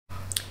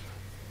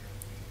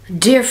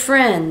Dear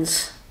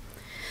friends,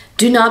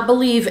 do not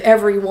believe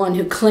everyone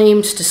who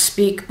claims to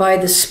speak by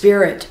the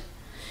Spirit.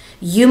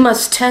 You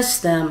must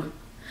test them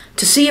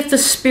to see if the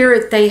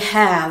Spirit they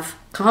have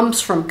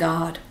comes from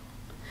God.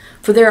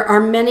 For there are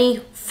many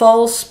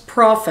false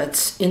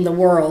prophets in the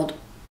world.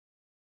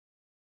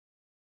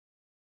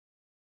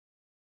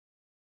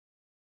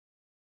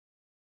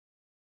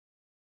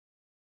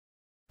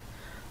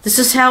 This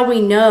is how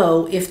we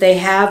know if they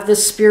have the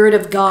Spirit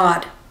of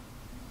God.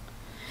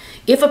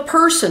 If a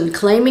person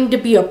claiming to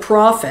be a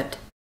prophet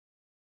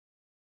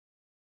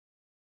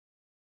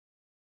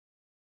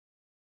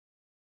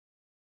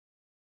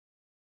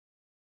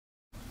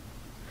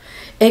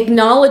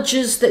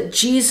acknowledges that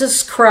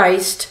Jesus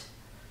Christ,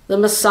 the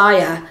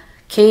Messiah,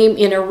 came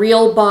in a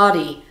real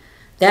body,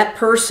 that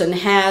person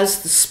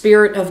has the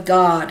Spirit of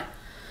God.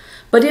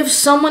 But if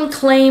someone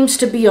claims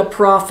to be a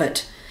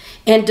prophet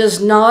and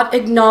does not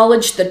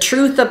acknowledge the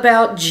truth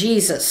about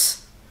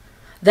Jesus,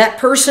 that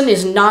person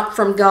is not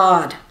from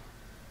God.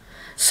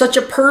 Such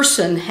a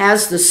person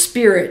has the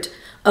spirit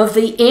of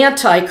the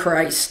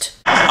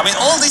Antichrist. I mean,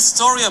 all this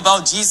story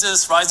about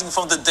Jesus rising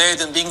from the dead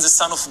and being the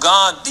Son of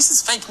God, this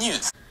is fake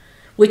news.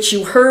 Which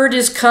you heard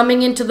is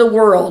coming into the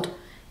world,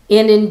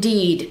 and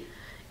indeed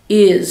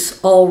is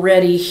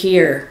already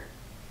here.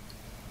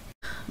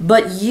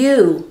 But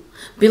you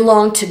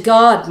belong to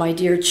God, my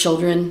dear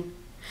children.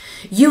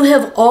 You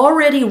have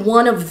already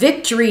won a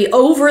victory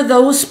over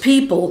those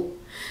people,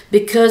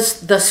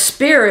 because the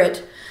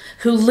Spirit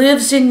who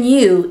lives in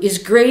you is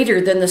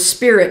greater than the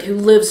spirit who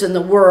lives in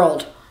the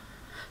world.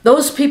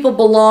 Those people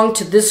belong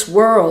to this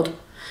world,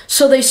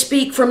 so they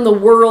speak from the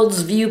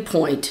world's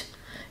viewpoint,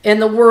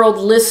 and the world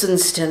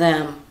listens to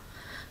them.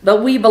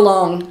 But we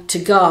belong to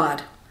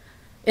God,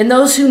 and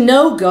those who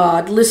know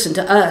God listen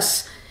to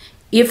us.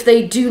 If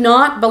they do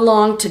not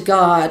belong to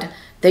God,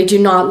 they do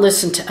not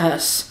listen to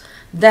us.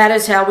 That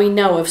is how we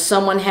know if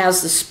someone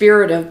has the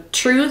spirit of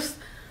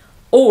truth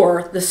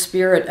or the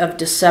spirit of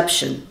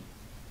deception.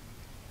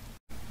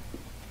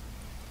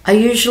 I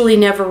usually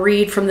never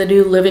read from the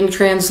New Living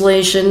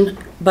Translation,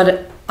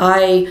 but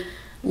I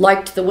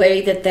liked the way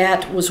that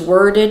that was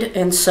worded,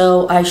 and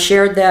so I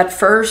shared that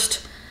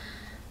first.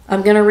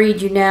 I'm going to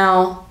read you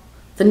now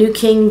the New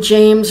King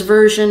James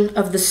Version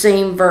of the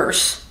same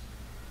verse.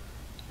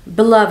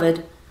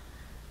 Beloved,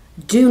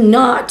 do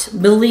not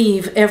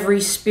believe every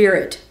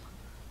spirit,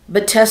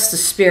 but test the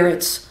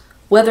spirits,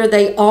 whether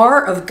they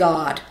are of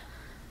God,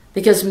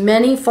 because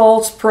many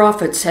false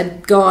prophets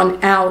had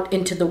gone out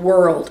into the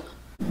world.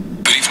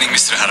 Good evening,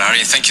 Mr. Harari.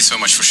 Thank you so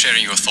much for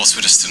sharing your thoughts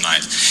with us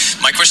tonight.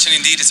 My question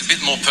indeed is a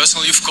bit more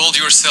personal. You've called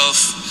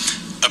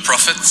yourself a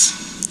prophet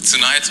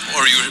tonight,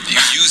 or you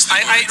used the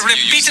word. I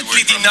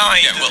repeatedly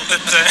denied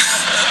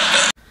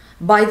that.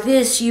 By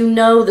this you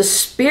know the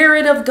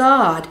Spirit of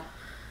God.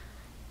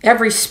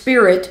 Every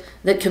spirit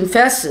that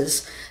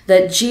confesses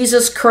that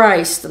Jesus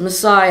Christ, the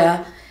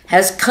Messiah,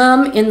 has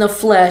come in the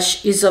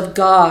flesh is of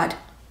God.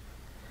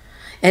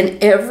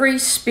 And every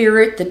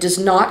spirit that does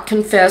not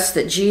confess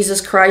that Jesus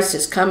Christ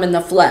has come in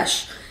the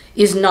flesh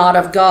is not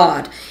of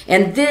God.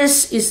 And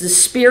this is the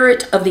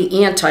spirit of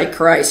the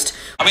Antichrist.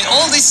 I mean,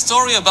 all this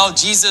story about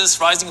Jesus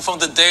rising from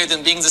the dead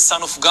and being the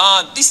Son of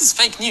God, this is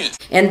fake news.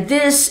 And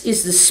this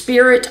is the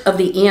spirit of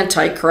the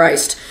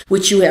Antichrist,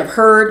 which you have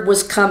heard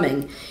was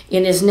coming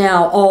and is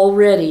now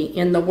already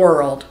in the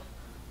world.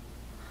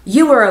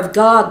 You are of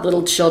God,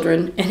 little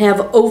children, and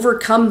have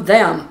overcome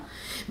them,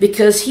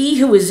 because he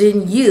who is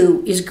in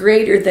you is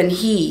greater than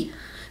he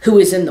who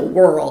is in the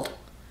world.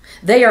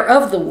 They are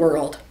of the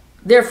world,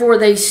 therefore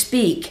they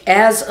speak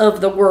as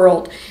of the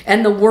world,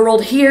 and the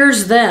world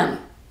hears them.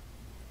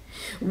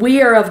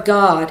 We are of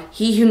God.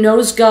 He who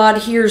knows God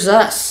hears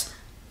us.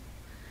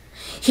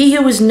 He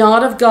who is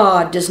not of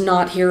God does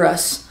not hear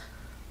us.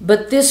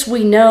 But this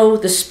we know,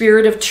 the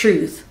spirit of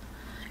truth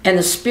and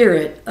the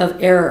spirit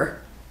of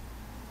error.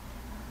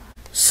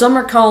 Some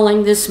are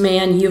calling this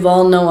man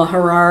YUVAL Noah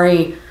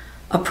Harari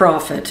a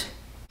prophet.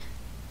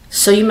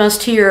 So you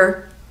must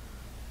hear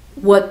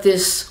what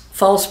this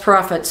false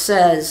prophet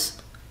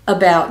says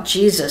about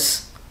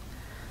Jesus.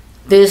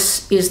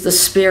 This is the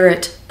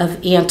spirit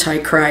of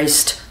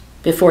Antichrist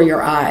before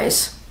your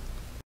eyes.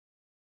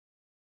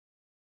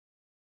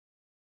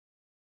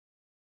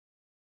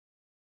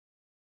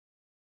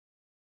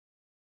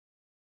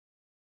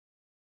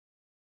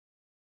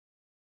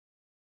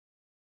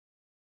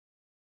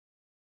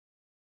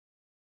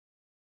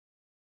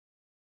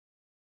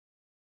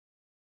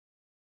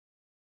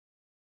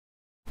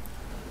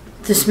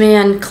 This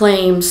man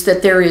claims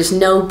that there is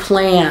no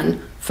plan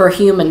for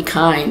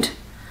humankind.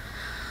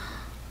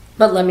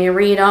 But let me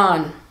read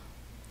on.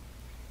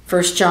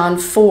 1 John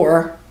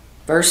 4,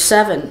 verse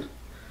 7.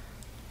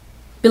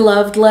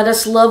 Beloved, let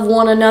us love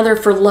one another,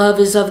 for love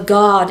is of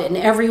God, and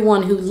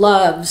everyone who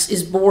loves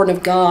is born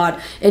of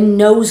God and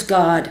knows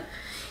God.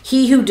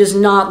 He who does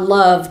not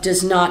love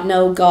does not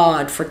know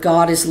God, for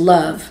God is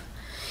love.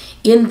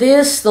 In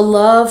this, the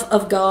love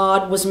of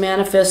God was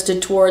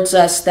manifested towards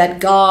us, that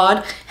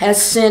God has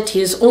sent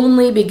his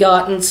only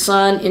begotten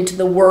Son into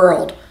the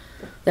world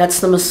That's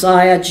the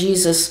Messiah,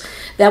 Jesus,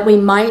 that we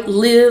might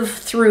live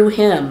through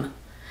him.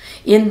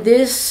 In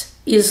this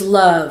is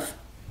love.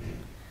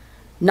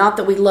 Not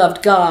that we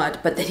loved God,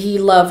 but that he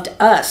loved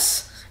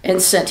us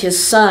and sent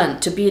his Son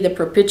to be the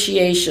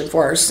propitiation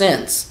for our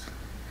sins.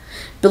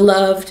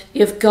 Beloved,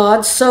 if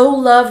God so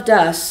loved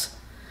us,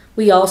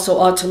 we also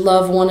ought to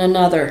love one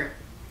another.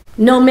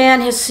 No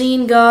man has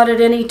seen God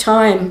at any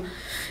time.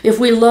 If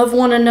we love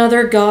one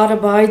another, God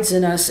abides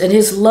in us, and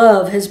his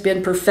love has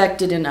been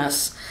perfected in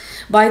us.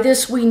 By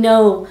this we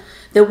know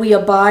that we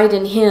abide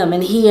in him,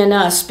 and he in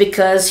us,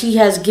 because he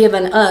has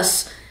given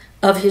us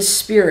of his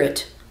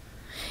Spirit.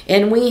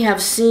 And we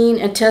have seen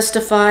and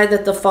testify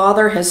that the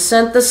Father has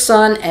sent the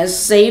Son as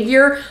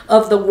Savior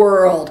of the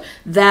world.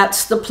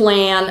 That's the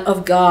plan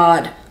of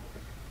God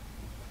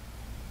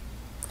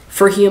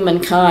for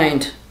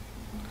humankind.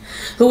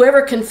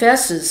 Whoever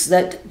confesses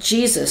that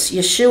Jesus,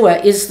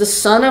 Yeshua, is the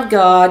Son of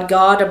God,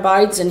 God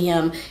abides in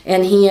him,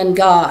 and he in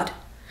God.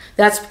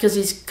 That's because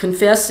he's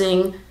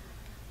confessing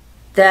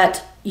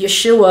that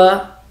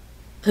Yeshua,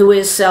 who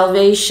is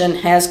salvation,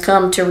 has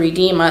come to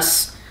redeem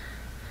us.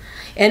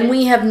 And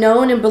we have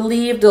known and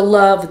believed the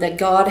love that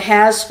God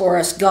has for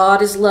us.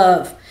 God is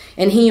love,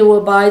 and he who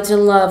abides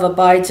in love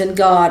abides in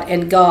God,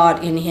 and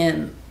God in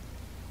him.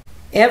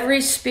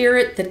 Every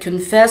spirit that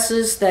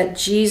confesses that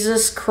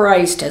Jesus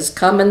Christ has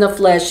come in the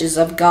flesh is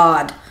of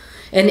God,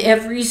 and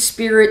every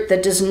spirit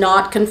that does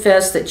not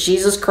confess that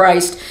Jesus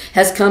Christ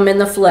has come in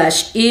the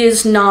flesh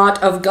is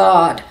not of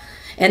God,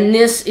 and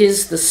this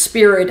is the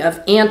spirit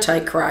of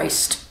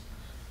Antichrist.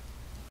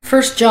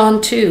 1 John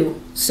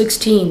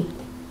 2:16.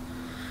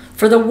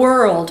 For the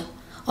world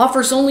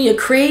offers only a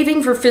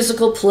craving for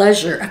physical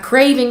pleasure, a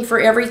craving for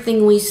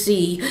everything we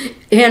see,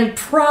 and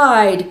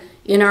pride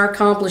in our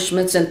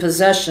accomplishments and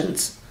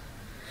possessions.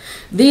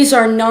 These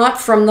are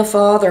not from the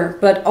Father,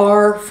 but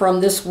are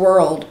from this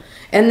world.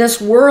 And this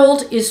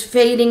world is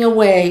fading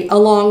away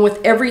along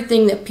with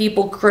everything that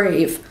people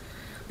crave.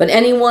 But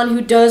anyone who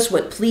does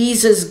what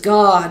pleases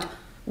God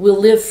will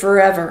live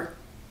forever.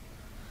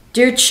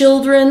 Dear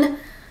children,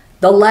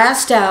 the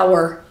last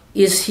hour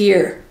is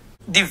here.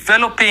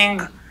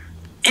 Developing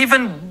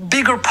even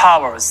bigger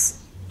powers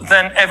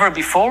than ever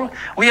before.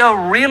 We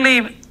are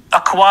really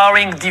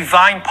acquiring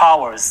divine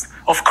powers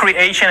of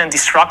creation and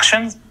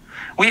destruction.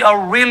 We are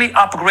really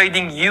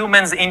upgrading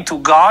humans into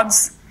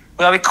gods.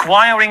 We are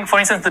acquiring, for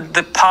instance,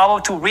 the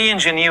power to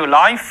re-engineer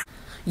life.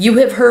 You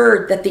have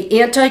heard that the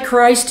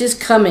Antichrist is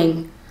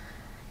coming,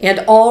 and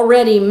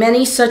already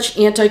many such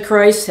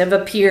Antichrists have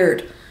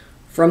appeared.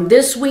 From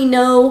this we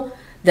know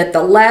that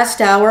the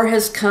last hour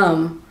has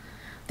come.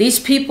 These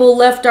people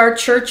left our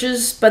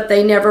churches, but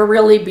they never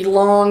really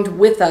belonged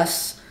with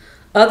us.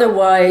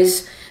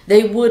 Otherwise,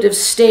 they would have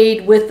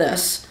stayed with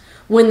us.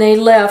 When they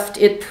left,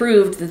 it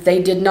proved that they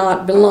did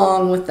not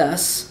belong with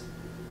us.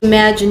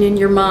 Imagine in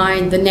your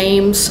mind the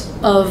names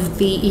of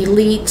the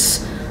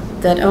elites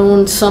that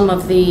own some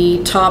of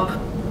the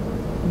top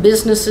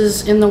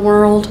businesses in the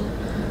world,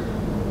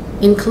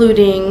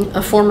 including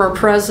a former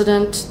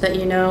president that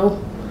you know.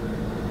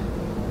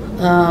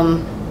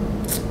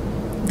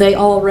 They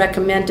all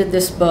recommended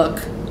this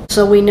book.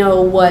 So we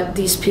know what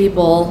these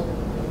people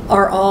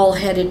are all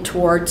headed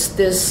towards,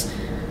 this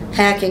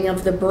hacking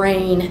of the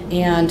brain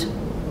and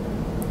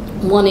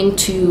wanting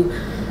to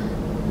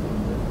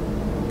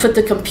put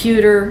the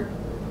computer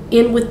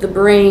in with the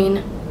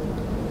brain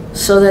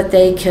so that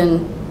they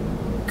can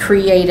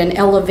create an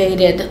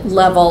elevated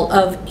level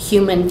of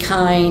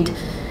humankind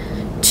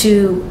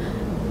to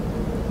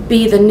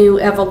be the new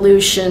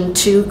evolution,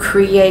 to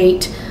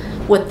create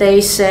what they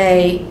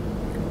say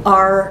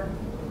are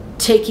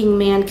taking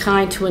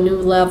mankind to a new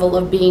level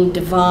of being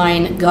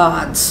divine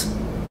gods.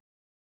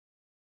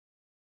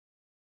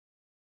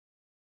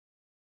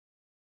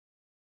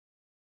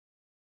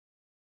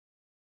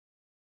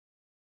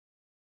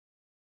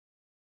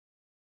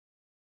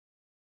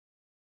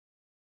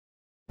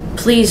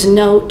 Please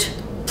note,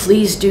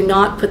 please do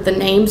not put the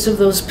names of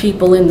those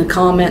people in the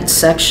comments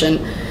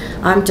section.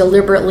 I'm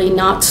deliberately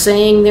not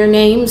saying their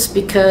names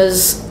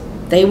because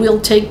they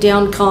will take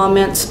down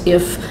comments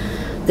if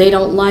they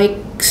don't like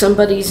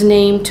somebody's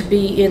name to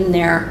be in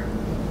there.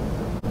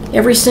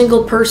 Every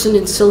single person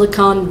in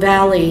Silicon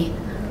Valley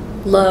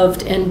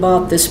loved and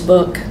bought this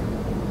book.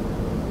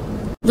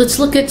 Let's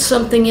look at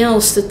something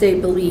else that they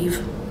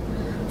believe.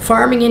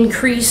 Farming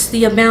increased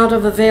the amount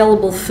of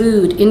available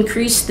food,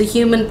 increased the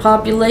human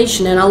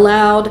population, and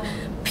allowed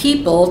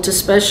people to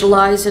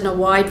specialize in a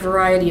wide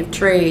variety of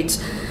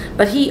trades.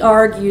 But he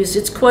argues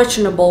it's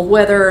questionable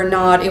whether or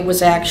not it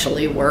was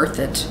actually worth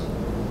it.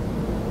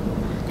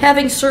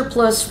 Having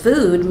surplus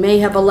food may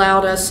have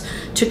allowed us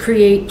to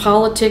create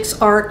politics,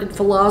 art, and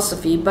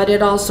philosophy, but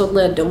it also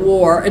led to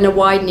war and a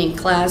widening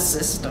class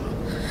system.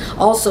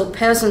 Also,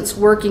 peasants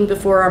working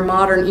before our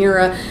modern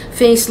era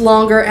faced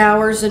longer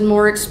hours and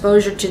more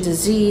exposure to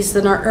disease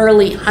than our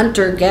early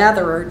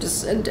hunter-gatherer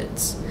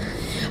descendants.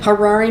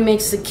 Harari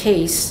makes the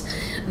case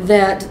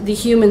that the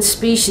human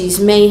species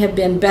may have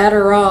been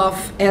better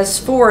off as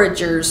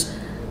foragers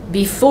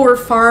before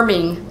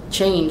farming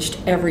changed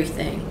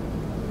everything.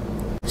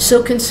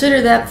 So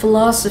consider that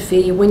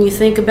philosophy when you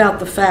think about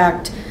the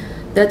fact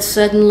that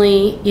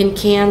suddenly in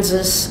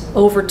Kansas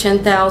over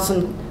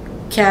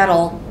 10,000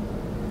 cattle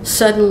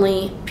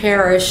suddenly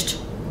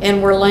perished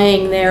and were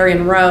laying there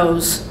in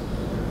rows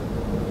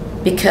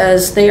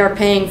because they are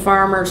paying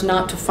farmers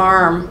not to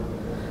farm.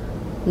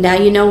 Now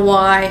you know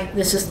why.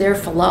 This is their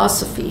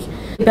philosophy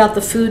about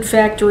the food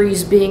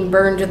factories being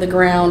burned to the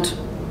ground,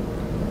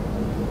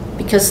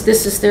 because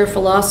this is their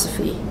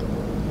philosophy.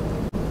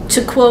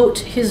 To quote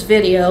his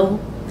video,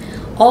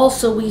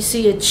 also we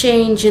see a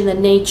change in the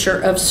nature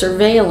of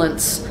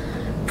surveillance.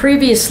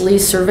 Previously,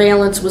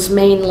 surveillance was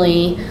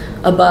mainly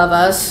above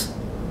us,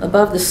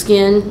 above the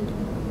skin,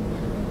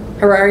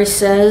 Harari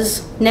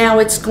says. Now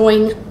it's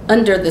going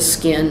under the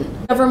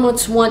skin.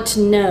 Governments want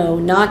to know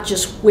not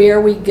just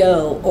where we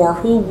go or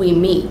who we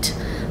meet.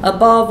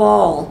 Above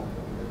all,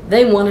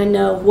 they want to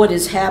know what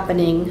is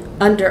happening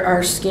under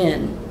our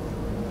skin.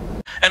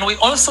 And we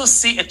also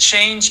see a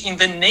change in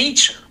the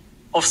nature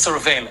of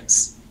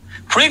surveillance.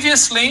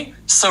 Previously,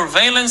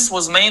 surveillance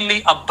was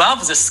mainly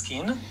above the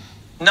skin.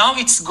 Now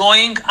it's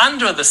going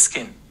under the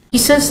skin. He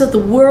says that the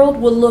world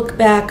will look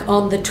back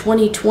on the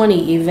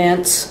 2020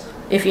 events,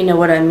 if you know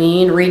what I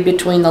mean, read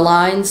between the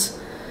lines,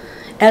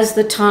 as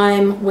the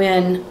time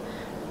when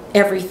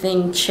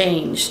everything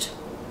changed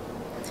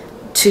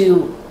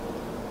to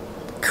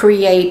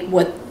create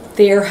what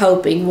they're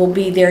hoping will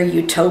be their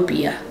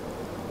utopia.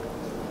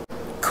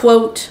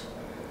 Quote,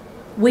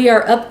 "We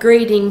are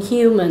upgrading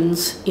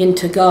humans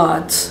into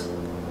gods,"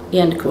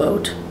 end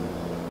quote.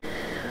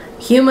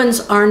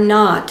 Humans are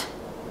not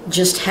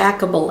just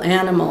hackable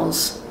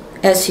animals,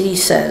 as he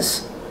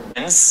says.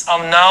 Humans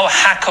are now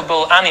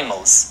hackable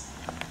animals.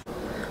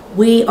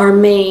 We are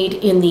made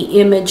in the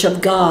image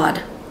of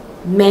God.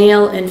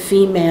 Male and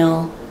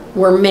female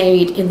were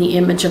made in the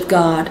image of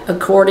God,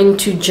 according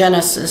to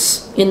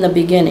Genesis in the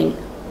beginning.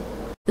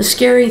 The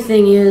scary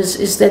thing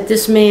is that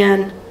this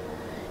man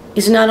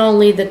is not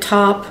only the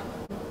top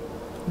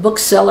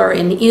bookseller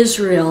in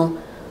Israel,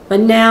 but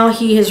now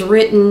he has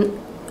written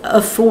a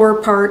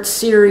 4-part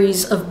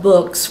series of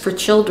books for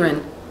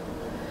children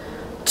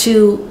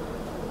to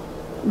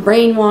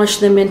brainwash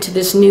them into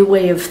this new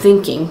way of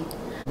thinking.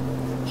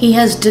 He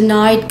has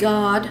denied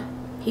God,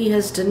 he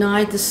has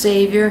denied the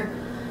Savior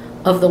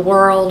of the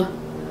world,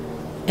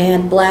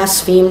 and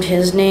blasphemed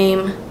his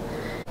name.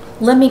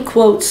 Let me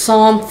quote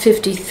Psalm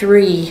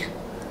 53,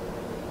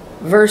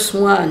 verse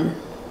 1.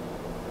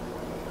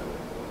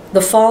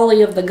 The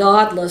folly of the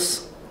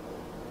godless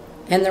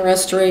and the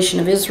restoration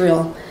of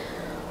Israel.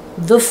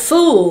 The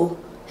fool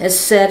has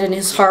said in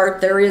his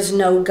heart, there is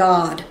no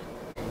God.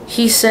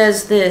 He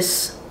says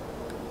this,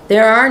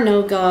 there are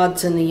no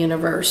gods in the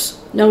universe,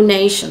 no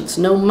nations,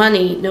 no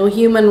money, no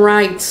human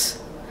rights,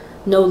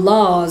 no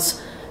laws,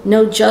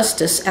 no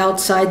justice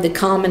outside the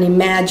common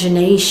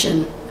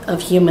imagination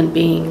of human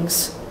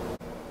beings.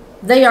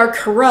 They are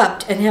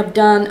corrupt and have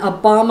done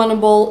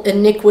abominable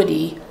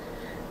iniquity.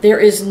 There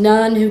is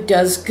none who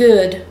does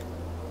good.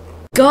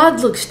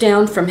 God looks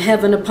down from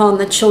heaven upon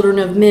the children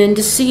of men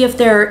to see if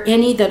there are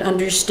any that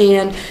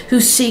understand, who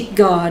seek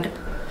God.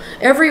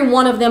 Every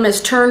one of them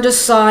has turned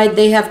aside.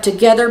 They have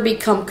together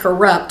become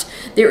corrupt.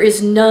 There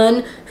is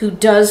none who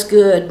does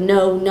good,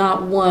 no,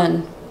 not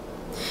one.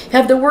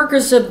 Have the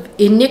workers of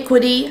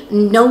iniquity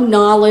no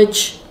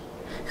knowledge,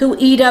 who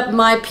eat up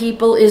my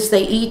people as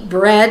they eat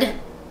bread?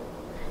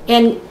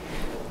 And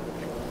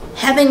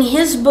having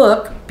his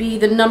book be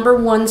the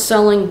 #1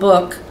 selling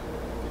book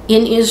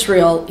in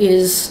Israel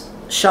is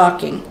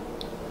shocking.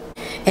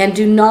 And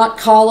do not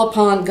call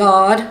upon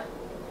God.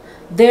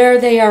 There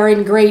they are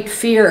in great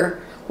fear,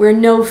 where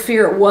no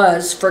fear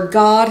was, for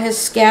God has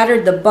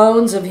scattered the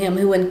bones of him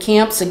who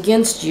encamps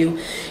against you.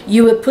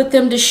 You have put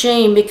them to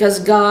shame because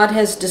God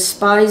has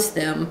despised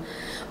them.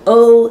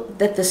 Oh,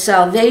 that the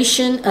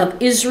salvation of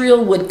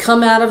Israel would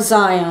come out of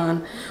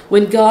Zion.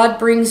 When God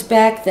brings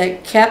back the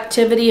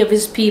captivity of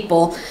his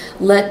people,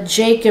 let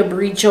Jacob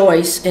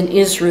rejoice and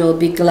Israel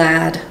be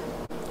glad.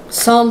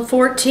 Psalm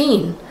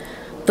 14.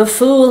 The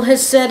fool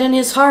has said in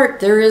his heart,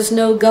 there is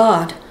no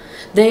God.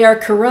 They are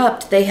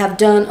corrupt, they have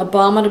done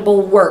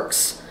abominable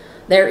works.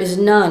 There is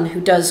none who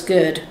does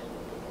good.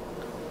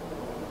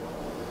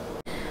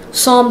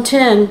 Psalm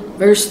 10,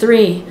 verse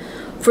 3.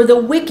 For the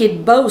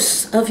wicked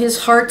boasts of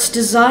his heart's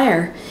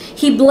desire.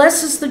 He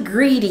blesses the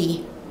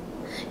greedy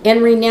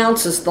and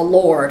renounces the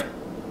Lord.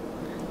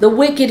 The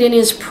wicked in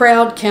his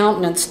proud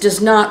countenance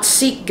does not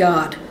seek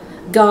God.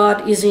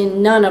 God is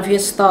in none of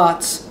his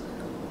thoughts.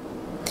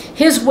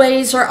 His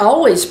ways are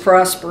always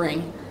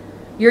prospering.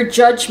 Your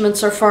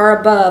judgments are far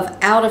above,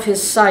 out of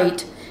his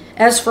sight.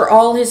 As for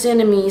all his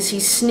enemies, he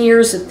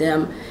sneers at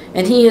them,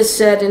 and he has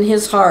said in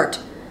his heart,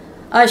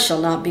 I shall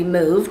not be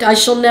moved. I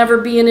shall never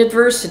be in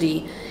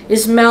adversity.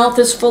 His mouth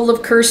is full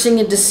of cursing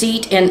and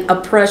deceit and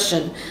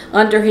oppression.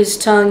 Under his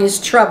tongue is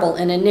trouble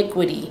and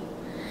iniquity.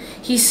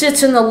 He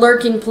sits in the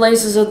lurking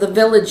places of the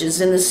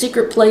villages, in the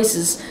secret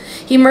places.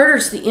 He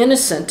murders the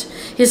innocent.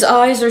 His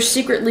eyes are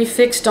secretly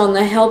fixed on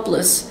the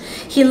helpless.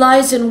 He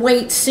lies in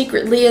wait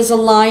secretly as a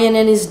lion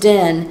in his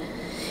den.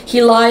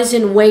 He lies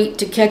in wait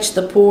to catch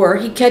the poor.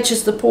 He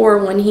catches the poor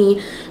when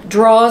he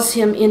draws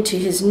him into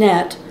his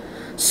net.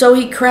 So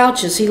he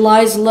crouches, he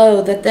lies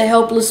low, that the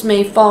helpless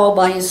may fall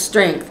by his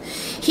strength.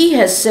 He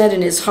has said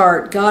in his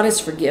heart, God is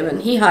forgiven.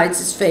 He hides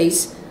his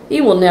face.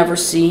 He will never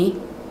see.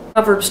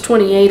 Proverbs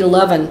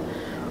 28:11.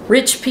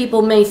 Rich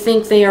people may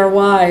think they are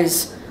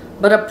wise,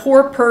 but a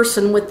poor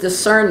person with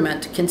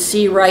discernment can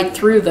see right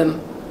through them.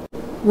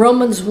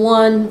 Romans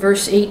 1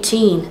 verse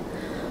 18.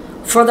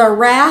 For the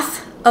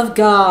wrath of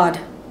God,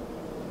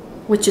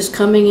 which is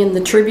coming in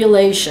the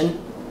tribulation,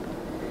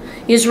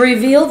 is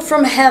revealed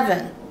from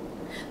heaven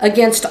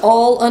against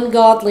all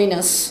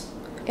ungodliness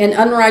and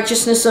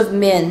unrighteousness of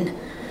men,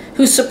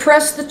 who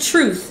suppress the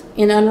truth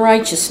in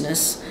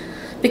unrighteousness,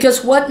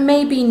 because what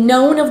may be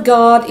known of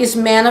God is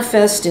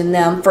manifest in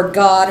them, for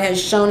God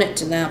has shown it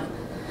to them.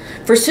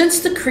 For since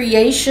the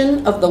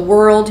creation of the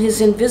world, his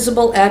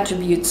invisible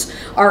attributes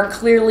are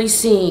clearly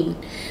seen,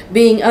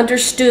 being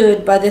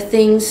understood by the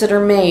things that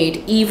are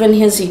made, even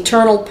his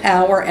eternal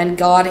power and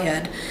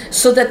Godhead,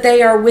 so that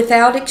they are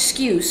without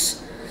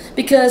excuse.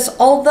 Because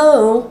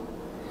although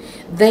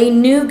they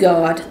knew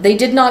God, they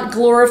did not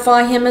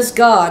glorify him as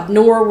God,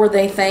 nor were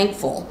they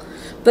thankful,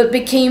 but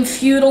became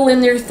futile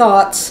in their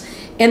thoughts,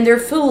 and their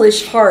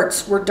foolish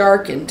hearts were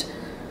darkened.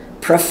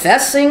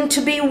 Professing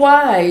to be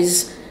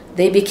wise,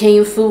 they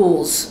became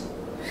fools,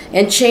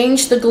 and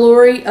changed the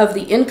glory of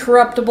the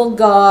incorruptible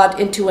God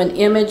into an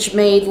image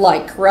made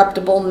like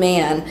corruptible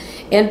man,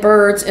 and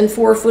birds, and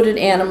four-footed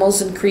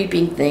animals, and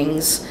creeping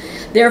things.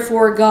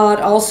 Therefore God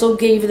also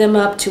gave them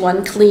up to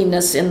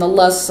uncleanness in the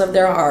lusts of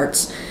their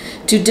hearts,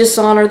 to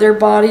dishonor their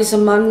bodies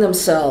among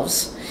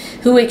themselves,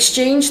 who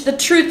exchanged the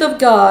truth of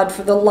God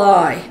for the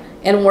lie,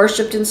 and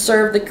worshipped and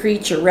served the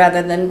creature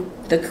rather than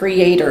the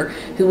Creator,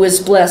 who is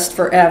blessed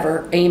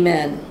forever.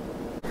 Amen.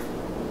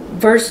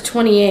 Verse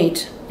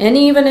 28. And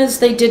even as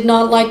they did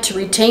not like to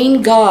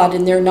retain God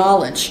in their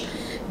knowledge,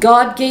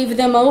 God gave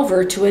them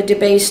over to a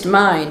debased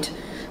mind,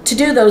 to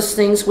do those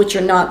things which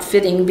are not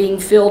fitting, being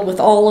filled with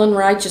all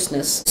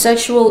unrighteousness,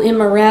 sexual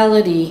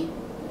immorality,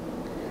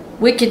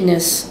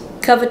 wickedness,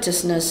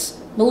 covetousness,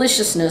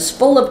 maliciousness,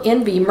 full of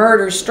envy,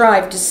 murder,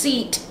 strife,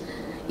 deceit,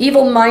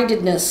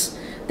 evil-mindedness.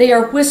 They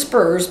are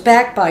whisperers,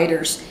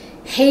 backbiters,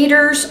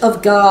 haters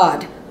of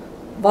God,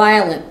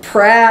 violent,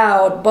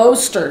 proud,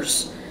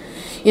 boasters,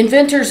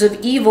 inventors of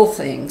evil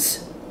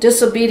things,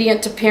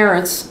 disobedient to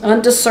parents,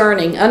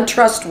 undiscerning,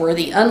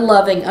 untrustworthy,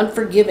 unloving,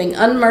 unforgiving,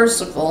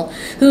 unmerciful,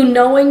 who,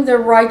 knowing the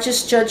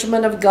righteous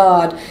judgment of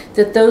God,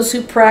 that those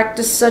who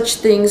practice such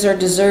things are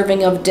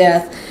deserving of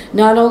death,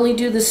 not only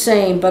do the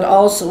same, but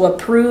also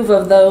approve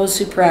of those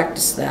who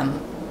practice them.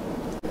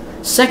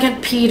 2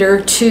 Peter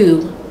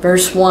 2,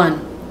 verse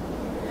 1.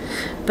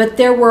 But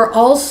there were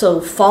also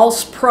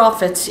false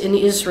prophets in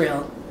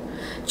Israel,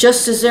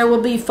 just as there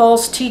will be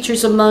false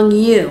teachers among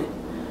you.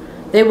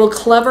 They will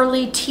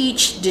cleverly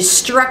teach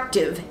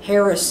destructive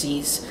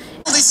heresies.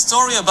 This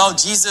story about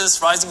Jesus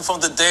rising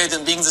from the dead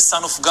and being the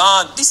Son of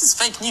God, this is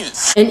fake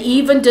news. And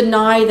even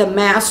deny the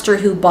master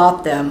who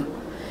bought them.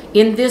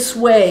 In this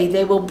way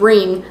they will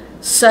bring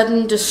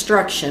sudden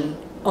destruction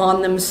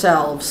on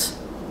themselves.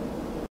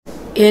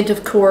 And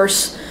of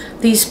course,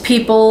 these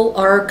people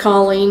are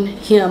calling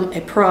him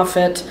a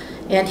prophet,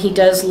 and he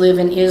does live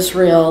in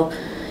Israel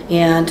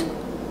and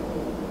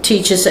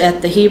teaches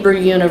at the Hebrew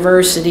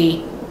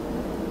University,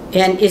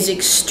 and is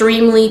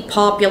extremely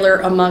popular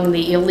among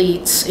the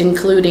elites,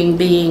 including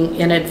being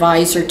an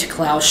advisor to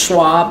Klaus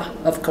Schwab,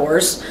 of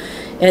course,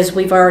 as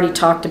we've already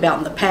talked about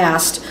in the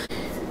past.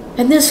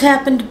 And this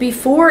happened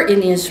before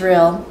in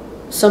Israel,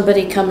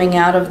 somebody coming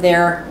out of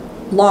there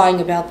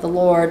lying about the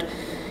Lord.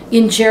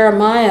 In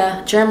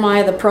Jeremiah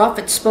the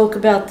prophet spoke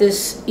about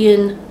this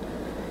in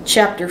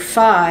chapter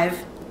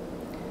 5,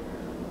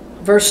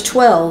 verse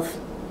 12.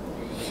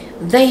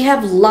 They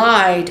have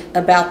lied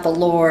about the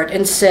Lord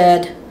and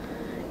said,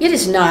 "It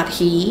is not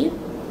he,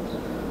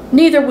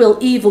 neither will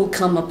evil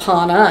come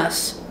upon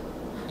us,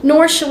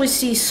 nor shall we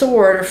see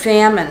sword or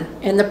famine,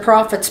 and the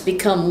prophets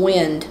become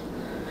wind.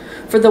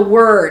 For the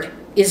word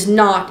is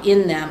not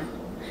in them,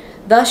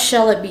 thus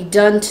shall it be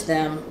done to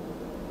them.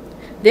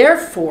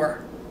 Therefore,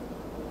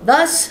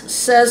 thus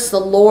says the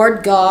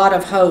Lord God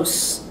of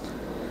hosts,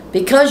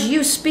 because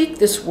you speak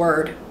this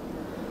word,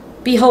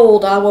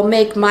 behold, I will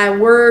make my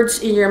words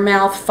in your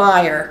mouth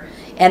fire,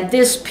 and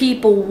this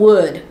people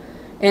wood,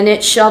 and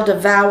it shall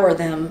devour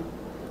them.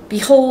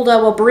 Behold, I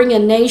will bring a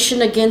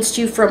nation against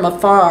you from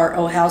afar,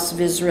 O house of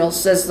Israel,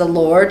 says the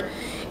Lord.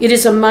 It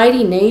is a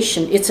mighty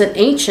nation, it's an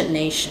ancient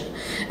nation,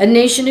 a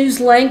nation whose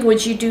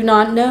language you do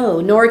not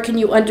know, nor can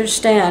you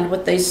understand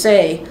what they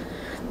say.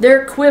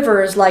 Their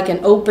quiver is like an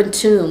open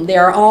tomb. They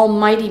are all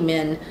mighty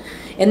men,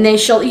 and they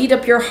shall eat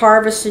up your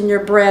harvest and your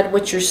bread,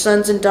 which your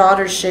sons and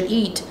daughters should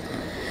eat.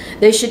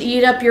 They should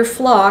eat up your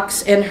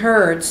flocks and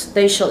herds.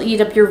 They shall eat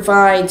up your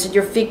vines and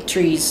your fig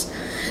trees.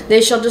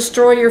 They shall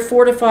destroy your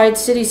fortified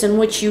cities in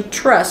which you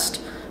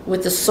trust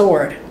with the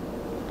sword.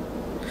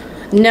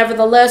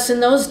 Nevertheless,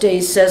 in those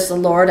days, says the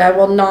Lord, I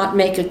will not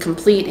make a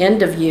complete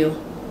end of you.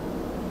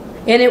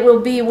 And it will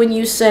be when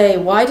you say,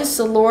 why does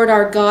the Lord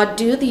our God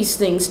do these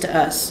things to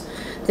us?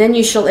 Then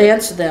you shall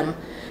answer them,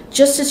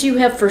 just as you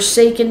have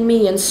forsaken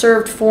me and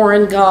served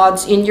foreign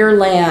gods in your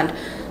land,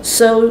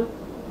 so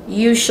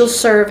you shall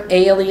serve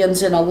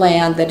aliens in a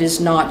land that is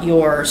not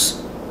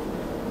yours.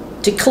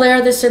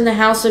 Declare this in the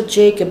house of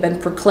Jacob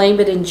and proclaim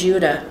it in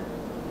Judah,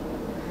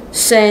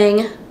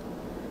 saying,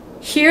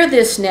 hear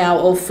this now,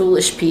 O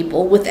foolish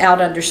people, without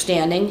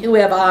understanding, who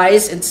have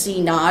eyes and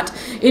see not,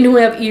 and who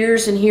have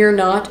ears and hear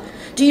not.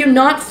 Do you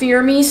not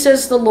fear me,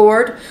 says the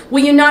Lord?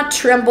 Will you not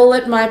tremble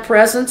at my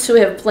presence, who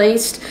have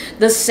placed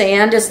the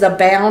sand as the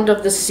bound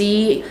of the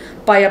sea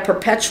by a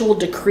perpetual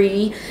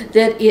decree,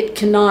 that it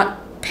cannot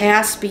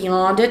pass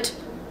beyond it?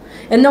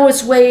 And though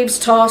its waves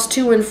toss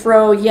to and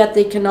fro, yet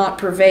they cannot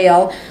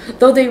prevail.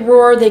 Though they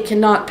roar, they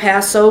cannot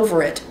pass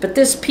over it. But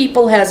this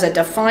people has a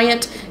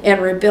defiant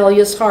and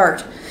rebellious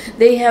heart.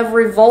 They have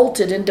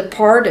revolted and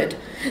departed.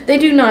 They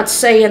do not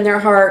say in their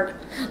heart,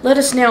 let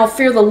us now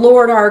fear the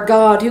Lord our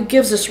God, who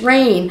gives us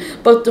rain,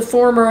 both the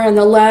former and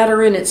the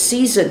latter in its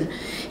season.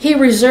 He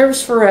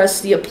reserves for us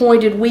the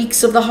appointed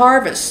weeks of the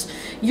harvest.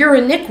 Your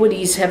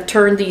iniquities have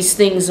turned these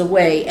things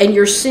away, and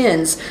your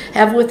sins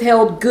have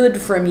withheld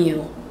good from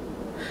you.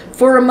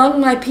 For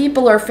among my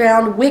people are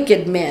found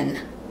wicked men.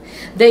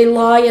 They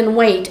lie in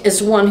wait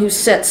as one who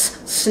sets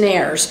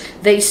snares.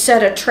 They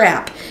set a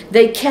trap.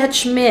 They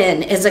catch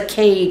men as a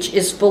cage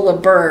is full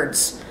of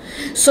birds.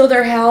 So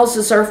their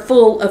houses are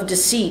full of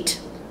deceit.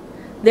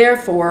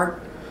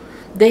 Therefore,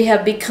 they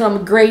have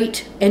become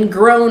great and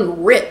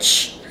grown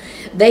rich.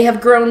 They have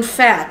grown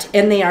fat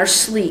and they are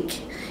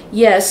sleek.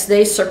 Yes,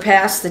 they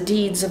surpass the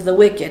deeds of the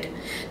wicked.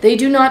 They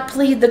do not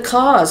plead the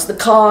cause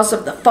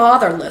of the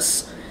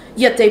fatherless,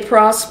 yet they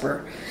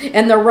prosper.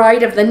 And the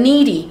right of the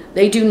needy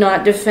they do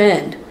not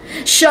defend.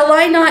 Shall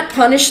I not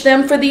punish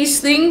them for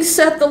these things,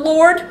 saith the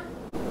Lord?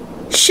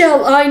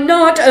 Shall I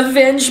not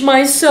avenge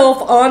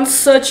myself on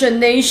such a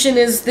nation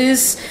as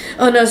this?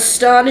 An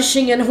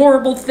astonishing and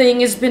horrible thing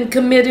has been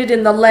committed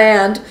in the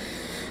land.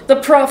 The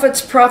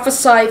prophets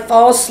prophesy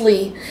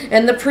falsely,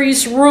 and the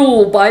priests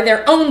rule by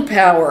their own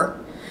power.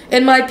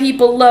 And my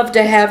people love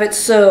to have it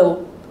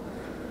so.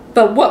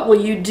 But what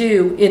will you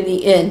do in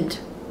the end?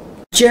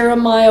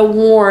 Jeremiah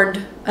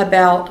warned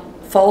about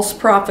false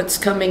prophets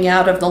coming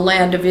out of the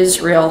land of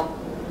Israel.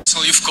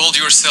 So you've called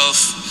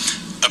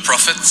yourself a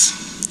prophet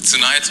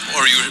tonight,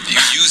 or you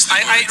used the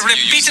word? I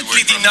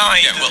repeatedly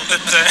denied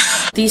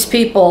that. These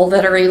people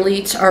that are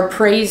elites are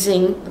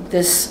praising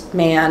this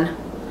man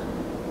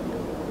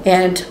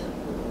and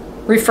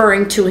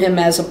referring to him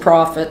as a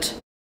prophet.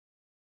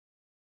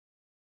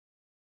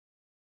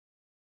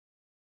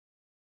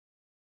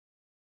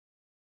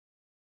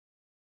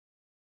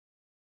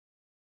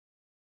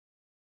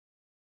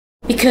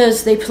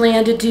 Because they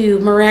plan to do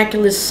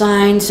miraculous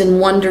signs and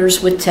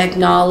wonders with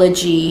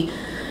technology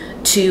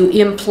to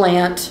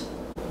implant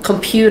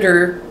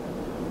computer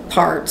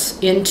parts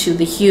into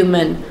the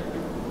human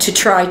to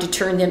try to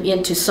turn them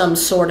into some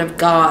sort of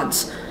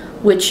gods,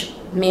 which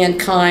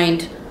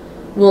mankind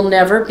will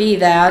never be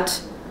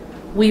that.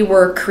 We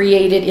were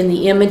created in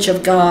the image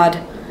of God,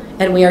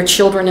 and we are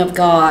children of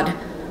God.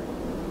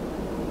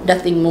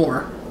 Nothing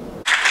more.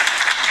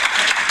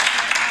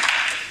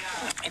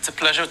 It's a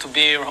pleasure to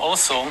be here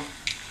also,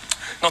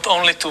 not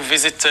only to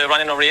visit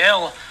Ran and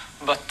Ariel,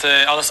 but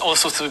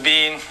also to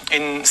be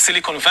in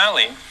Silicon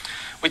Valley,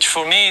 which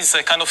for me is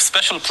a kind of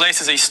special place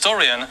as a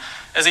historian.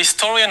 As a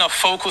historian, I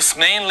focus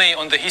mainly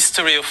on the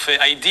history of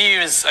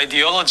ideas,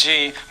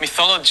 ideology,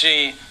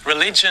 mythology,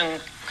 religion.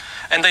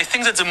 And I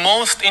think that the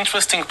most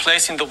interesting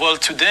place in the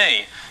world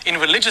today, in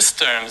religious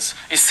terms,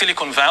 is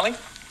Silicon Valley.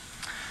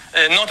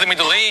 Not the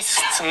Middle East,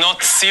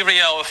 not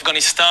Syria or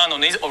Afghanistan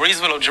or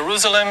Israel or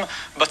Jerusalem,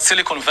 but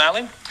Silicon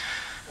Valley.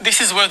 This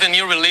is where the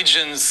new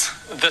religions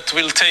that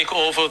will take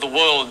over the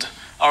world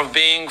are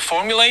being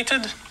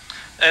formulated.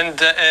 And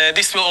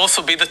this will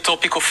also be the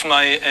topic of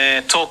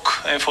my talk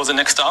for the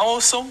next hour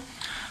or so.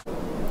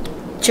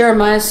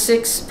 Jeremiah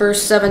 6,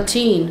 verse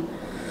 17.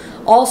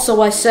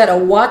 Also I set a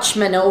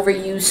watchman over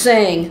you,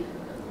 saying,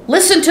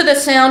 listen to the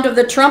sound of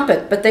the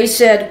trumpet. But they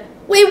said,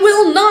 we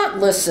will not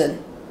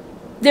listen.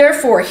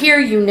 Therefore hear,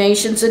 you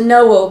nations, and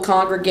know, O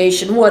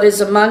congregation, what is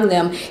among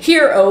them.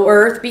 Hear, O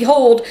earth,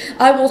 behold,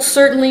 I will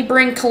certainly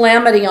bring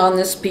calamity on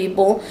this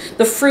people,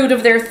 the fruit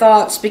of their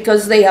thoughts,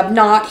 because they have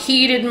not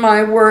heeded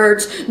my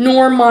words,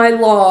 nor my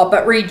law,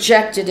 but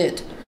rejected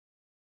it.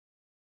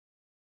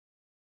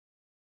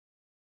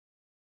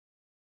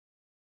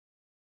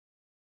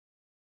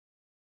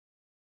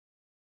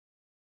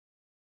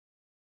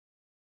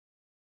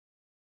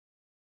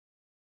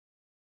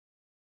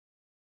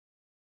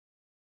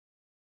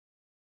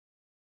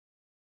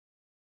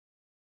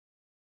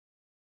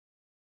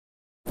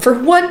 For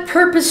what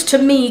purpose to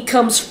me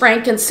comes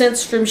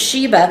frankincense from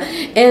Sheba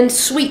and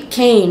sweet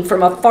cane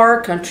from a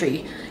far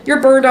country?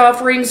 Your burnt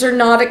offerings are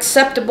not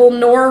acceptable,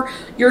 nor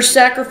your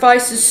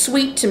sacrifices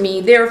sweet to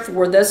me.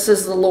 Therefore, thus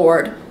says the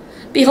Lord,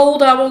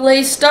 Behold, I will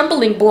lay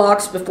stumbling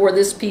blocks before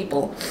this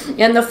people,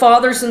 and the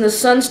fathers and the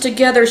sons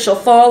together shall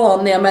fall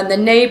on them, and the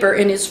neighbor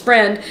and his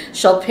friend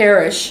shall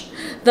perish.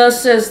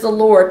 Thus says the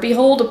Lord,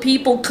 behold, a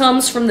people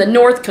comes from the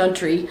north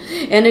country,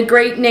 and a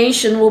great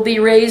nation will be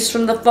raised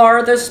from the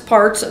farthest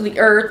parts of the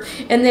earth,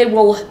 and they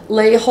will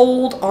lay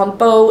hold on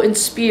bow and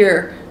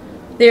spear.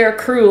 They are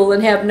cruel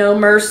and have no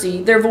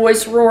mercy. Their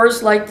voice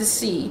roars like the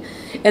sea,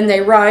 and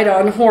they ride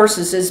on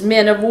horses as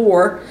men of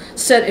war,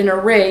 set in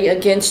array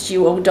against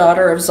you, O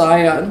daughter of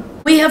Zion.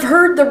 We have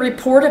heard the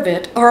report of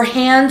it. Our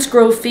hands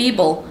grow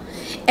feeble.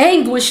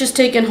 Anguish has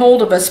taken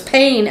hold of us,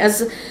 pain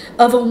as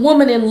of a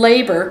woman in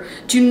labor.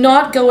 Do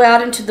not go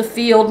out into the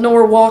field,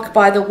 nor walk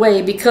by the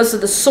way, because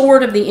of the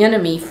sword of the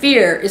enemy.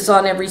 Fear is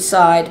on every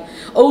side.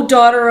 O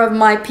daughter of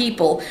my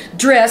people,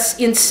 dress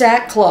in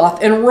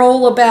sackcloth and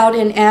roll about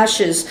in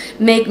ashes.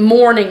 Make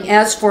mourning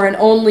as for an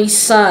only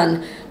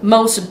son.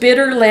 Most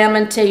bitter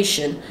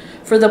lamentation,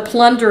 for the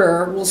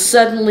plunderer will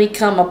suddenly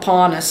come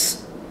upon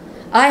us.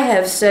 I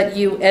have set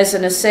you as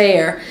an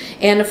assayer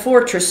and a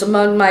fortress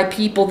among my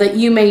people, that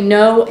you may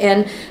know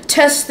and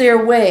test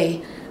their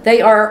way. They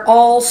are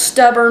all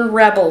stubborn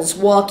rebels,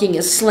 walking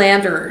as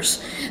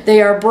slanderers. They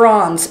are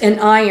bronze and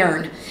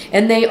iron,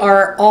 and they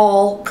are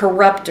all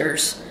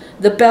corrupters.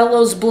 The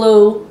bellows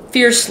blow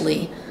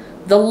fiercely.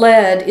 The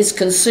lead is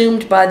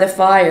consumed by the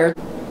fire.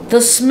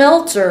 The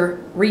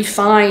smelter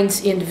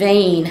refines in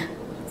vain,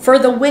 for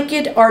the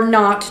wicked are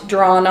not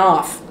drawn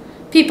off.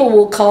 People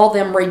will call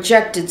them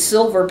rejected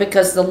silver,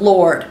 because the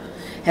Lord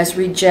has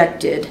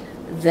rejected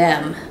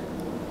them.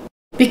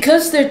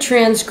 Because their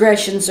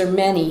transgressions are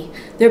many,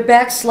 their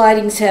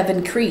backslidings have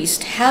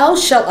increased. How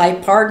shall I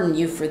pardon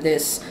you for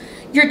this?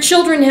 Your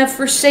children have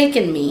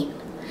forsaken me,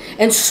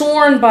 and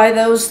sworn by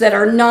those that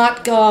are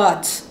not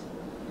gods.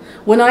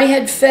 When I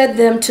had fed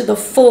them to the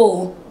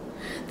full,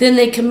 then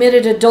they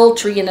committed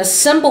adultery and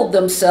assembled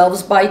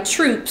themselves by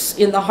troops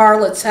in the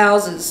harlots'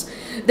 houses.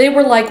 They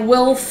were like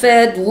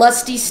well-fed,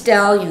 lusty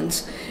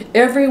stallions.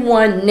 Every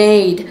one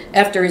neighed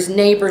after his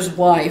neighbor's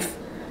wife.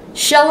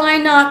 Shall I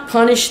not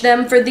punish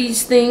them for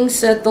these things,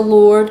 said the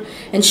Lord?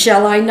 And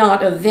shall I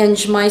not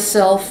avenge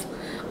myself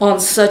on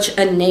such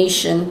a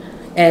nation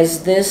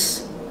as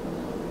this?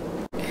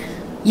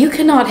 You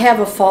cannot have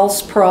a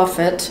false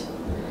prophet.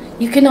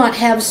 You cannot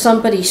have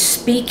somebody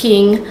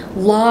speaking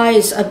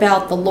lies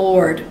about the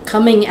Lord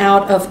coming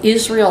out of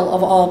Israel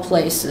of all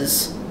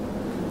places,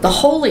 the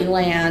Holy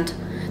Land,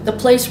 the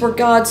place where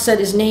God said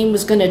his name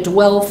was going to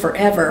dwell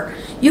forever.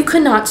 You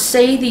cannot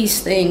say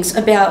these things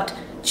about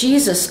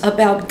Jesus,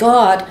 about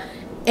God,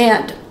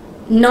 and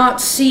not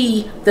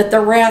see that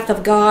the wrath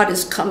of God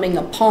is coming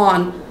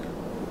upon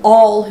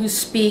all who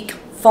speak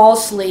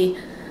falsely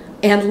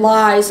and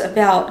lies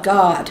about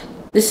God.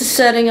 This is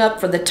setting up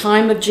for the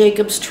time of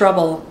Jacob's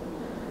trouble,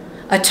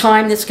 a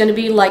time that's going to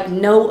be like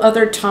no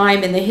other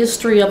time in the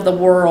history of the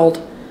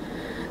world.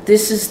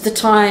 This is the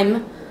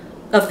time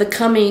of the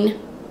coming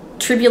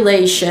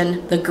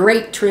tribulation, the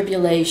great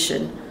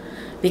tribulation,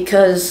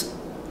 because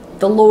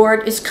the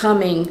Lord is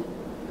coming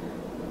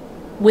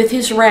with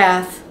his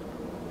wrath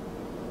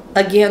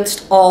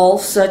against all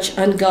such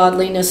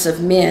ungodliness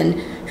of men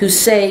who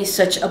say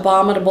such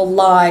abominable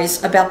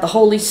lies about the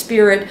Holy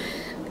Spirit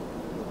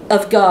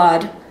of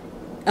God,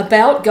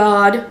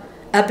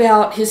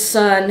 about his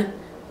Son,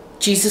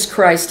 Jesus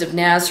Christ of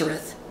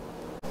Nazareth,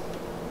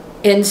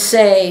 and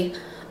say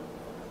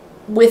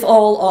with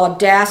all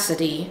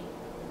audacity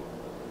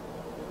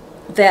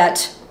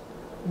that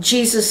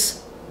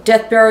Jesus'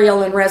 death,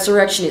 burial, and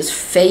resurrection is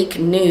fake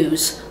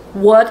news.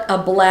 What a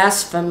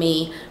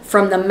blasphemy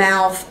from the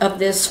mouth of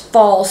this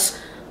false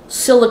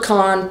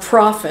silicon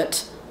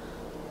prophet.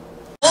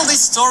 All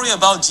this story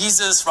about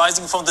Jesus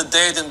rising from the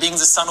dead and being the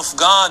Son of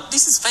God,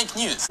 this is fake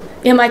news.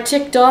 Am I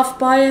ticked off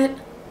by it?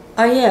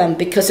 I am,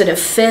 because it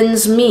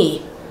offends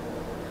me.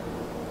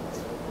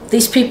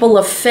 These people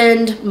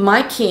offend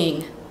my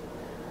King,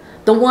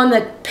 the one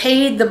that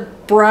paid the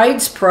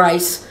bride's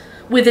price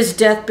with his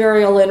death,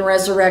 burial, and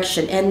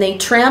resurrection, and they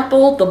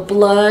trample the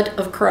blood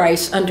of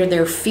Christ under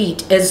their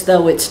feet as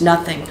though it's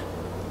nothing.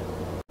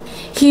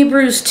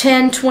 Hebrews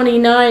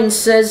 10:29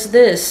 says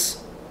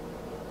this,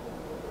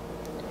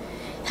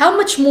 how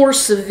much more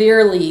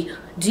severely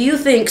do you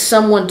think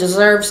someone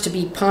deserves to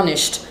be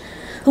punished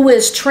who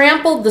has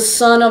trampled the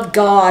Son of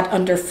God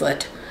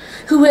underfoot,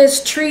 who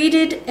has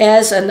treated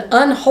as an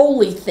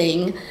unholy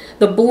thing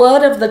the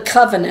blood of the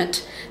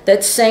covenant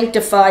that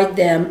sanctified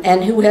them,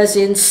 and who has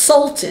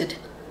insulted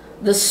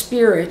the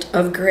Spirit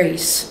of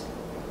grace?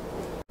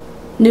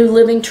 New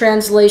Living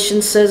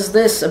Translation says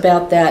this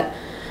about that.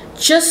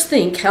 Just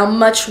think how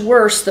much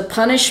worse the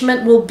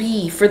punishment will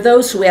be for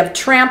those who have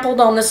trampled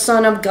on the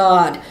Son of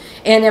God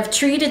and have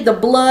treated the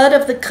blood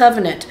of the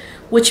covenant,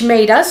 which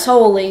made us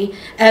holy,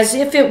 as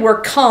if it were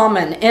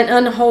common and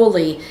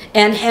unholy,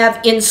 and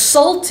have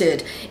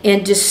insulted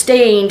and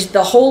disdained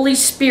the Holy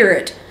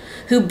Spirit,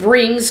 who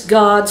brings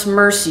God's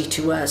mercy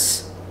to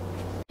us.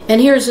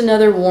 And here's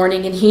another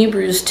warning in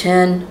Hebrews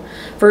 10,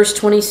 verse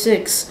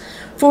 26.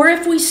 For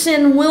if we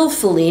sin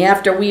willfully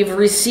after we've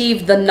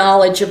received the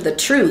knowledge of the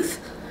truth,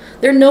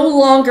 There no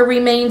longer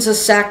remains a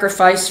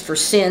sacrifice for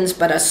sins,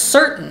 but a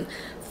certain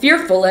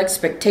fearful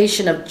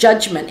expectation of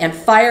judgment and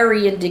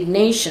fiery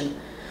indignation,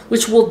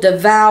 which will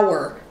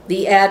devour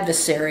the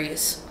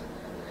adversaries.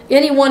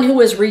 Anyone who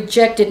has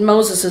rejected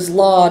Moses'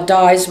 law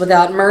dies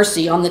without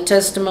mercy on the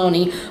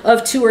testimony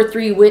of 2 or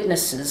 3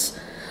 witnesses.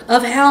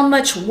 Of how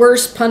much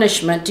worse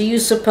punishment do you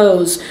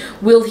suppose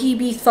will he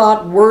be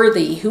thought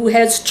worthy who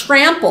has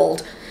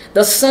trampled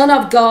the Son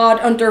of God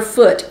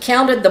underfoot,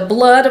 counted the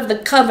blood of the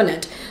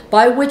covenant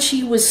by which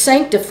he was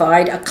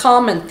sanctified a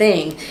common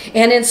thing,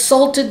 and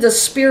insulted the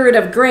Spirit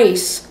of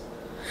grace?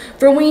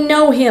 For we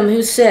know him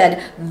who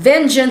said,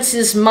 "Vengeance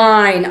is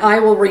mine, I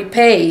will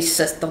repay,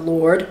 saith the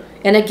Lord."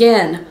 And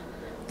again,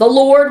 "The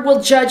Lord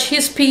will judge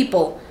his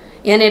people,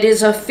 and it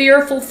is a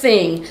fearful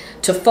thing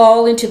to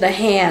fall into the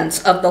hands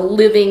of the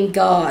living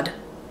God."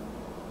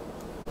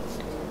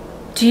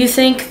 Do you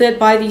think that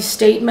by these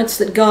statements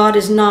that God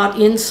is not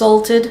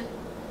insulted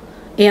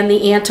and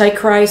the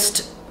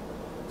Antichrist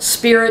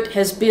spirit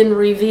has been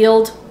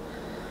revealed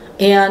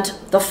and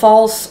the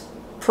false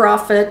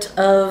prophet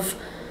of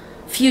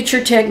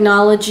future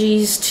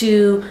technologies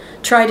to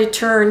try to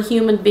turn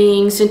human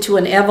beings into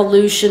an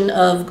evolution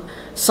of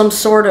some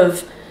sort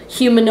of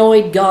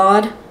humanoid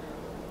God?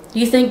 Do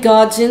you think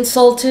God's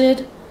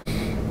insulted?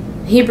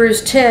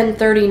 Hebrews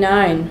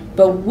 10:39,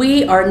 "But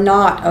we are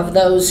not of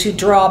those who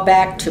draw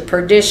back to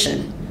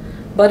perdition,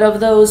 but of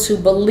those who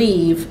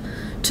believe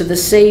to the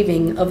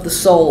saving of the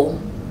soul."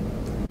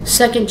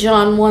 2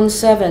 John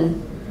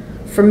 1:7,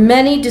 "For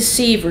many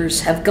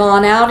deceivers have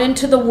gone out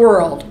into the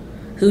world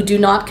who do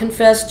not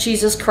confess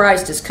Jesus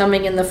Christ as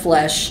coming in the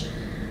flesh.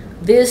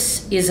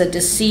 This is a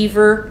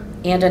deceiver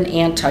and an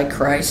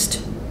antichrist."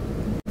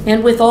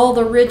 And with all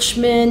the rich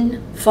men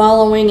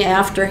following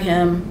after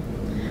him,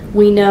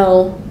 we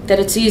know that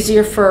it's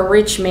easier for a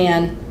rich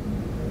man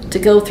to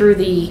go through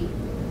the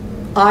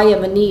eye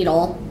of a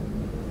needle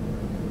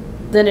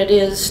than it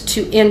is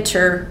to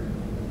enter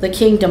the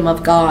kingdom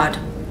of God.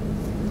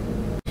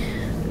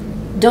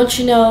 Don't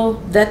you know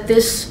that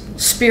this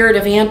spirit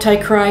of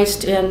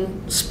Antichrist and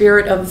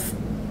spirit of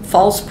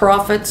false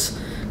prophets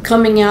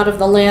coming out of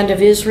the land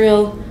of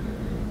Israel,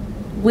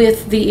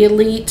 with the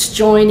elites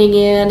joining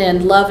in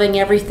and loving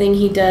everything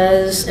he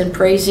does and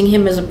praising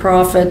him as a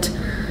prophet,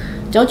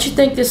 don't you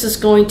think this is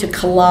going to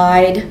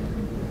collide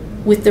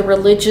with the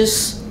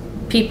religious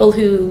people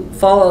who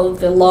follow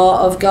the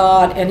law of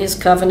God and his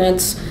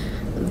covenants,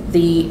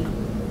 the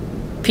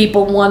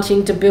people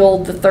wanting to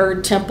build the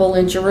 3rd temple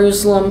in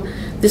Jerusalem?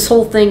 This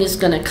whole thing is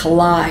going to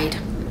collide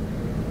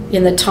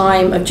in the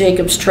time of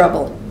Jacob's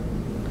trouble.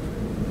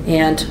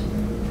 And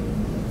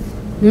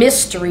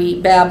Mystery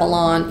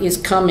Babylon is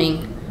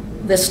coming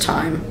this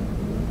time.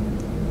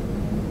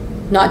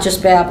 Not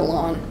just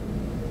Babylon.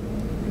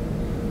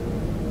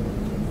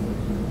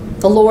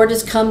 The Lord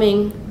is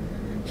coming.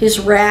 His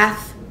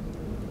wrath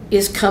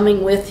is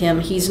coming with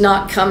him. He's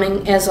not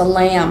coming as a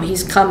lamb.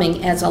 He's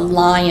coming as a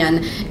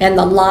lion. And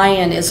the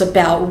lion is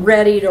about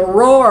ready to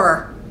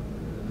roar.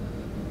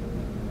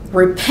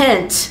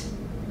 Repent.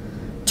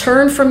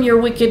 Turn from your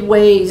wicked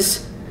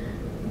ways.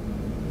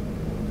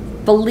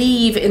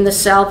 Believe in the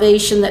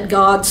salvation that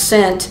God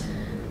sent.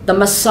 The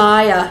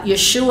Messiah,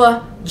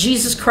 Yeshua,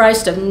 Jesus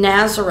Christ of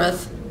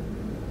Nazareth,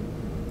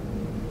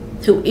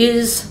 who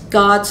is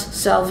God's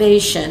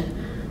salvation.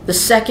 The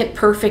second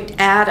perfect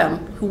Adam,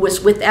 who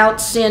was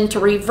without sin, to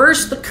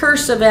reverse the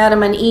curse of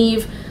Adam and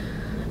Eve.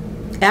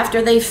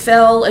 After they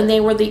fell and they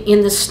were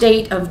in the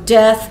state of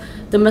death,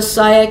 the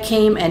Messiah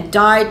came and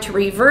died to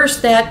reverse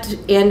that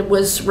and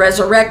was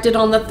resurrected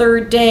on the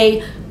 3rd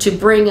day to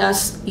bring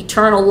us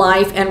eternal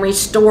life and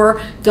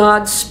restore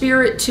God's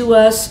Spirit to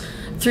us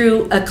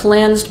through a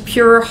cleansed,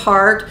 pure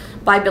heart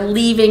by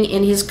believing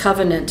in his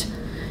covenant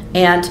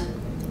and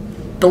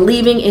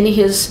believing in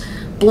his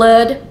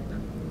blood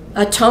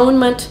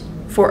atonement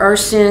for our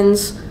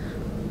sins.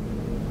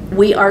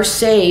 We are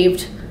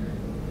saved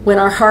when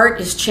our heart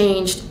is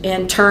changed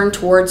and turned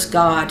towards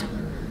God.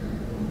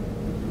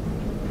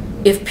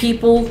 If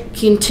people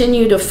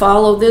continue to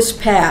follow this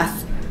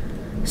path,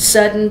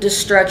 sudden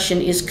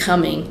destruction is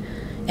coming.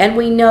 And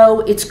we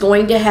know it's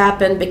going to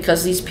happen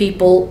because these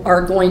people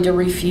are going to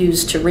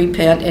refuse to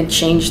repent and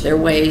change their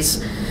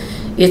ways.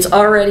 It's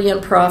already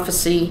in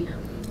prophecy.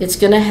 It's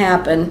going to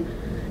happen.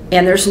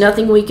 And there's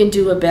nothing we can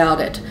do about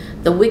it.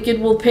 The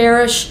wicked will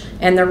perish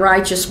and the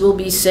righteous will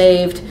be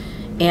saved.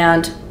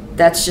 And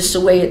that's just the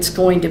way it's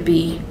going to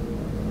be.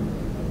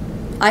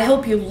 I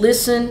hope you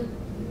listen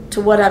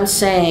to what I'm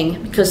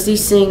saying, because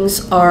these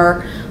things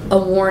are a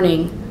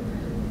warning.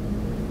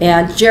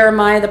 And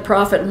Jeremiah the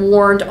prophet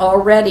warned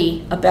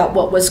already about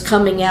what was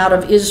coming out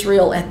of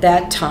Israel at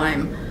that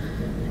time.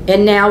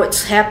 And now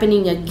it's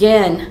happening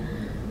again,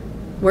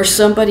 where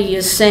somebody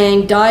is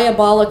saying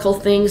diabolical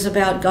things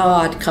about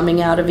God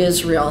coming out of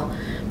Israel,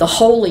 the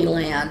Holy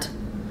Land.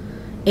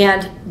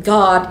 And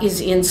God is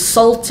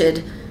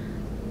insulted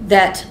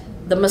that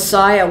the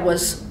Messiah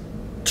was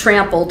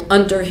trampled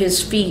under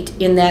his feet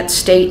in that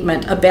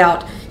statement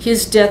about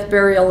his death,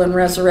 burial, and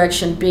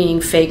resurrection being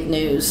fake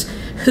news.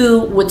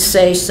 Who would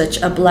say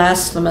such a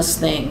blasphemous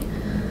thing?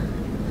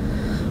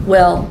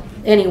 Well,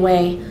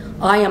 anyway,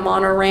 I am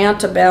on a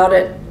rant about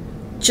it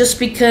just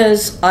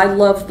because I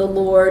love the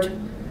Lord,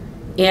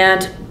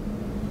 and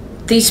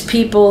these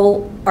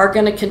people are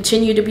going to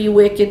continue to be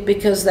wicked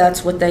because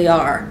that's what they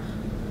are.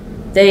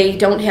 They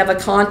don't have a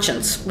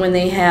conscience when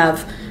they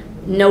have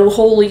no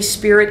Holy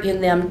Spirit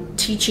in them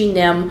teaching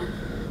them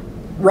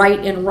right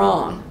and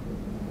wrong.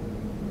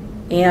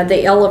 And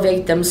they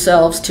elevate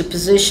themselves to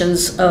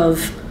positions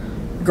of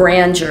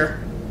grandeur.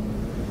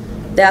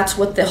 That's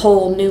what the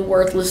whole New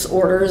Worthless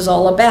Order is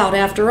all about,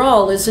 after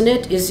all, isn't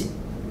it? Is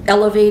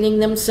elevating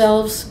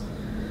themselves.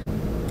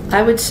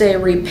 I would say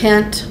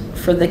repent,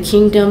 for the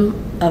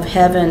kingdom of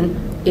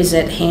heaven is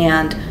at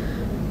hand.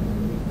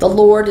 The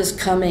Lord is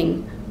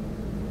coming,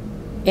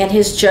 and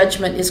his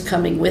judgment is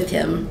coming with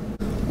him.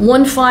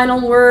 One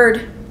final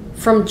word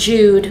from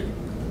Jude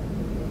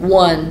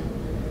 1,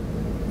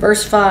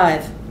 verse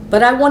 5.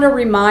 But I want to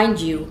remind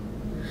you,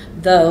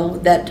 though,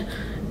 that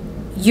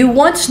you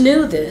once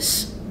knew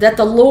this, that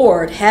the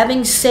Lord,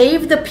 having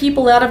saved the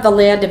people out of the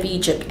land of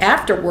Egypt,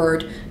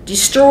 afterward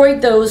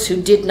destroyed those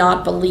who did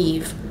not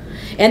believe,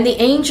 and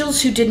the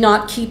angels who did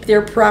not keep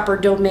their proper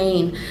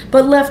domain,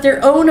 but left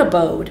their own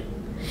abode.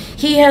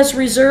 He has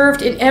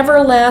reserved in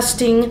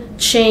everlasting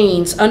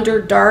chains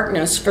under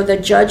darkness for the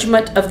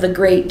judgment of the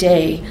great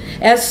day,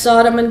 as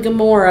Sodom and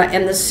Gomorrah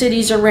and the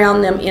cities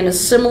around them in a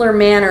similar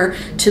manner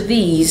to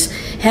these,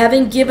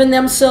 having given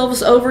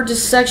themselves over to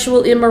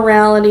sexual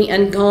immorality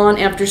and gone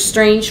after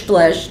strange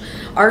flesh,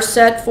 are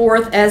set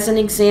forth as an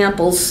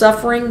example,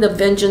 suffering the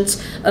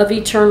vengeance of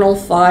eternal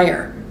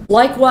fire.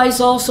 Likewise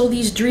also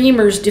these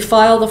dreamers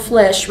defile the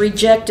flesh,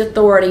 reject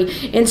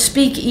authority, and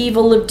speak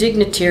evil of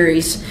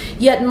dignitaries.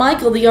 Yet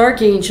Michael the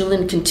archangel,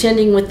 in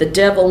contending with the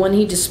devil when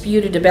he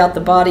disputed about the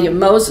body of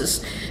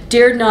Moses,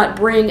 dared not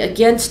bring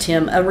against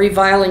him a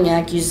reviling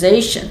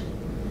accusation.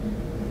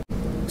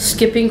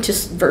 Skipping to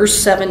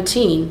verse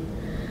 17.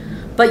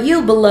 But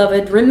you,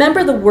 beloved,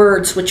 remember the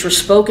words which were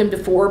spoken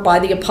before by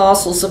the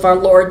apostles of our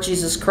Lord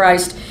Jesus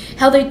Christ,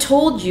 how they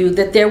told you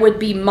that there would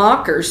be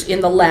mockers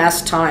in the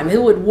last time,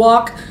 who would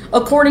walk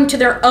according to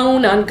their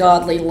own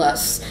ungodly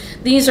lusts.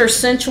 These are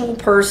sensual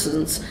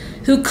persons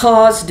who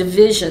cause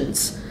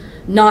divisions,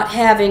 not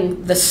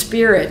having the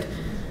Spirit.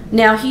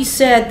 Now he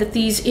said that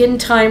these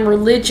end-time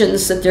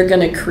religions that they're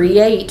going to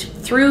create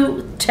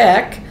through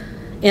tech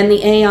and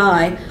the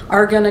AI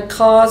are going to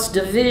cause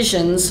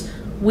divisions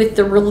with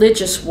the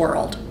religious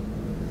world.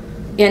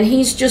 And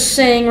he's just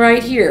saying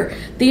right here,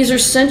 these are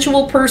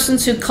sensual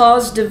persons who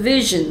cause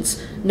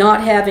divisions,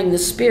 not having the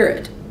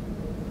Spirit.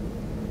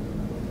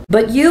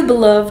 But you,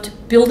 beloved,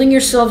 building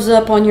yourselves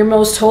up on your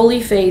most holy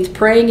faith,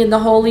 praying in the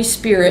Holy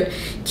Spirit,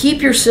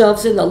 keep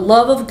yourselves in the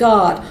love of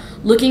God,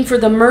 looking for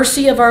the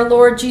mercy of our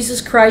Lord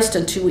Jesus Christ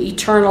unto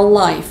eternal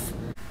life.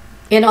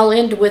 And I'll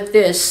end with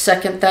this,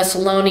 2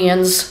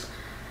 Thessalonians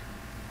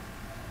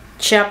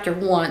chapter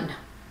 1.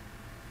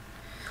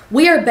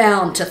 We are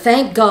bound to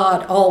thank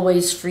God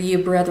always for you,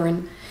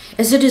 brethren,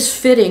 as it is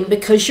fitting,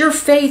 because your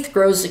faith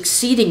grows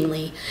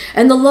exceedingly,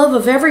 and the love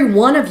of every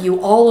one of you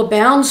all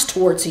abounds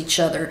towards each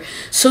other,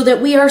 so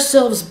that we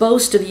ourselves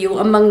boast of you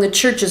among the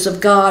churches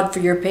of God for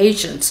your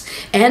patience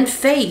and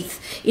faith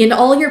in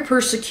all your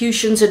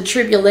persecutions and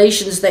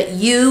tribulations that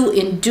you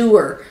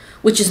endure,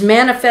 which is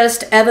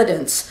manifest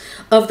evidence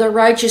of the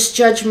righteous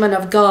judgment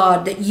of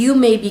God, that you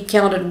may be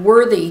counted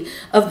worthy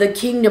of the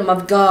kingdom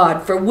of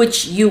God, for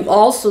which you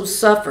also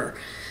suffer.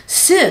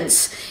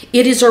 Since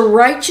it is a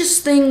righteous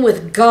thing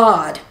with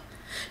God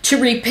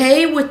to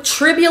repay with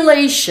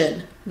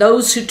tribulation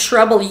those who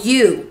trouble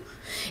you,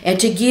 and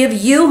to give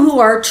you who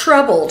are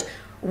troubled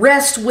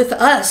rest with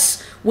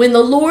us when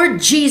the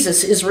Lord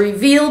Jesus is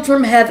revealed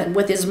from heaven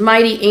with his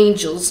mighty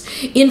angels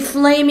in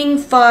flaming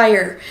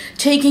fire,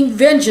 taking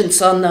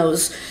vengeance on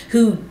those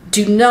who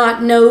do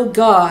not know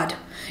God,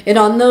 and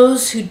on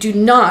those who do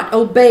not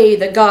obey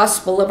the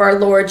gospel of our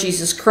Lord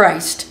Jesus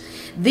Christ.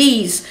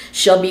 These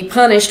shall be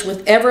punished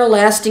with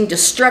everlasting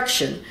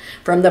destruction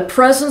from the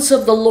presence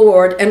of the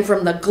Lord and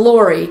from the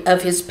glory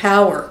of his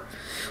power,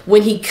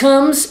 when he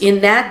comes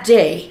in that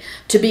day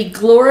to be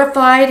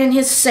glorified in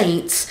his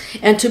saints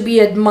and to be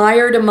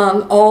admired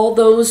among all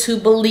those who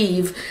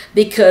believe,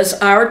 because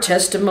our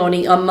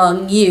testimony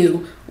among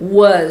you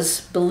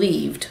was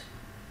believed.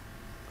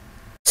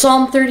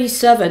 Psalm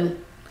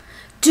 37.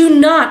 Do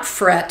not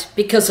fret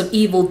because of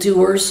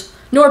evildoers,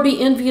 nor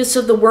be envious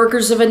of the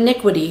workers of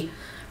iniquity,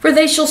 for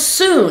they shall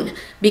soon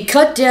be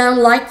cut down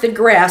like the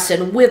grass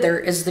and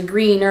wither as the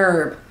green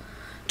herb.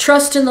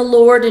 Trust in the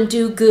Lord and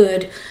do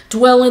good.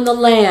 Dwell in the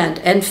land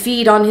and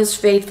feed on his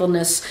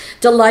faithfulness.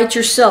 Delight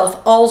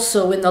yourself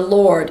also in the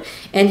Lord,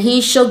 and he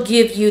shall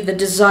give you the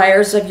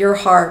desires of your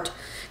heart.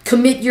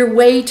 Commit your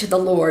way to the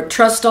Lord.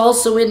 Trust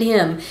also in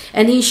him,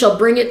 and he shall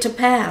bring it to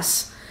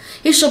pass.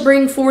 He shall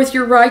bring forth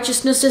your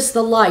righteousness as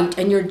the light,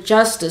 and your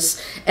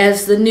justice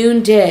as the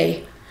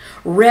noonday.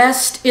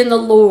 Rest in the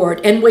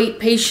Lord and wait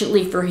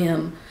patiently for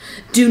him.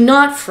 Do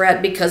not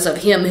fret because of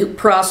him who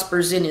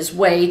prospers in his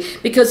way,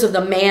 because of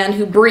the man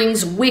who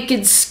brings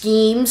wicked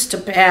schemes to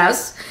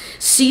pass.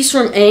 Cease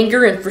from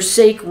anger and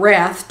forsake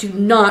wrath. Do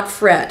not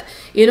fret.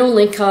 It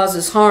only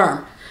causes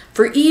harm.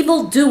 For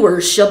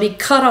evildoers shall be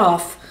cut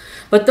off,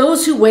 but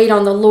those who wait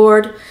on the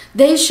Lord,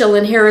 they shall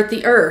inherit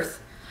the earth.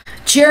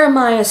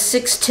 Jeremiah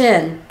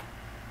 6:10.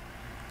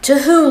 To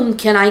whom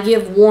can I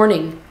give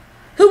warning?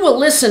 Who will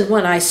listen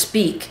when I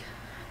speak?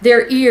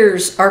 Their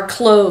ears are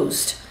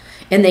closed,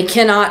 and they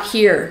cannot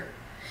hear.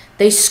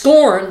 They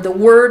scorn the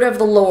word of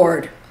the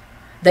Lord.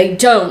 They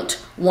don't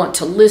want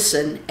to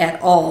listen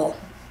at all.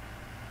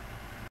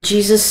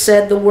 Jesus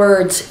said the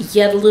words,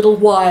 "Yet a little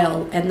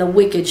while, and the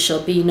wicked shall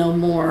be no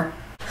more."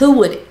 Who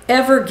would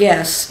ever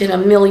guess in a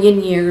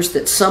million years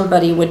that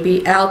somebody would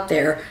be out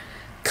there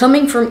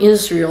coming from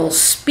Israel,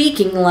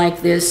 speaking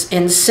like this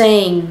and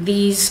saying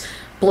these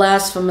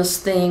blasphemous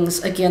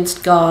things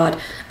against God,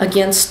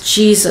 against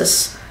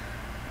Jesus,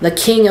 the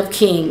King of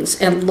Kings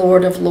and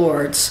Lord of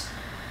Lords?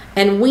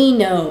 And we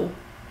know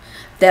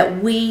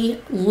that we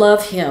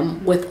love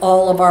him with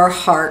all of our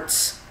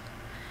hearts.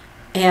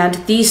 And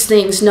these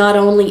things not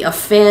only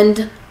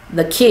offend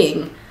the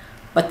king,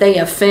 but they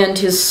offend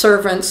his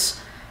servants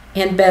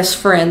and best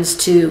friends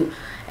too.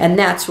 And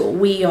that's what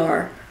we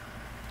are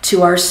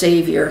to our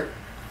Savior,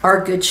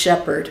 our Good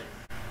Shepherd.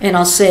 And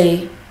I'll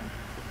say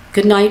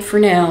good night for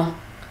now.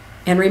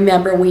 And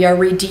remember, we are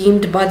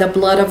redeemed by the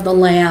blood of the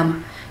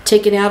Lamb,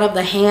 taken out of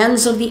the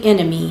hands of the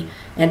enemy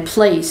and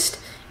placed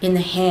in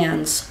the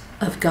hands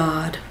of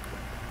God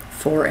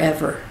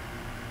forever.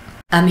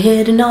 I'm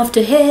heading off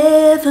to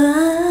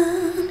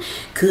heaven.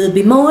 Could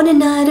be morning,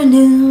 night, or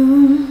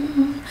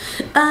noon.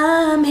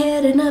 I'm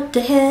heading up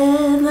to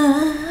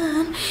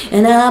heaven,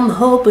 and I'm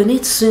hoping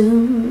it's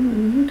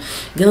soon.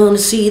 Gonna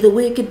see the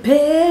wicked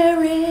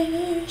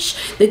perish.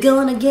 They're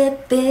gonna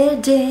get their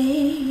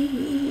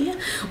day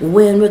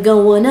when we're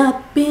going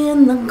up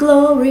in the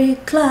glory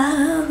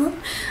cloud,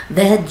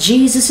 that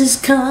Jesus is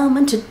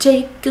coming to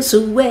take us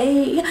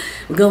away.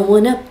 We're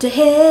going up to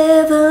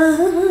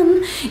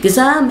heaven, 'cause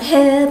I'm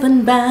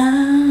heaven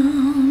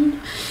bound.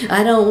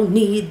 I don't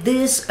need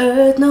this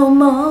earth no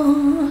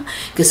more,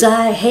 'cause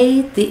I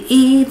hate the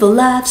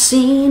evil I've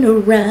seen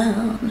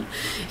around.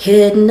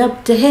 Heading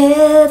up to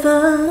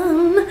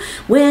heaven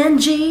when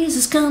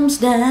Jesus comes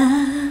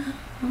down.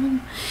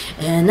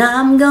 And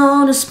I'm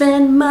gonna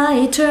spend my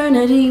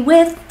eternity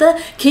with the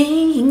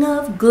King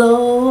of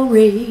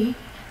Glory,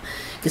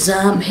 'cause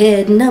I'm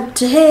heading up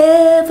to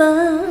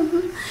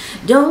heaven.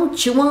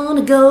 Don't you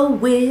wanna go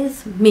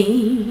with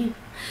me?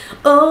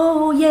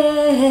 Oh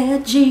yeah,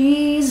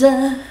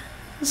 Jesus,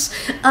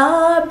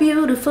 our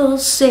beautiful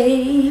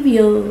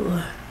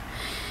Savior.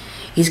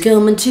 He's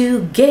coming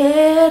to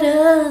get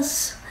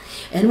us,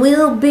 and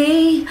we'll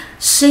be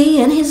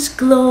seeing his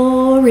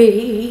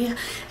glory.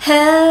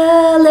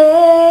 Hallelujah,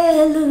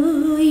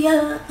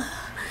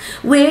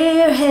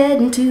 we're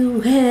heading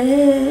to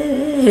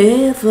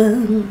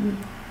heaven.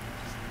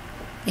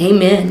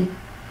 Amen.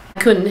 I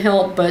couldn't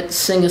help but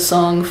sing a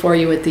song for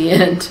you at the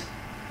end.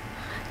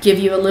 Give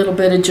you a little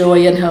bit of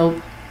joy and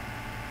hope.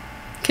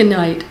 Good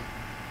night.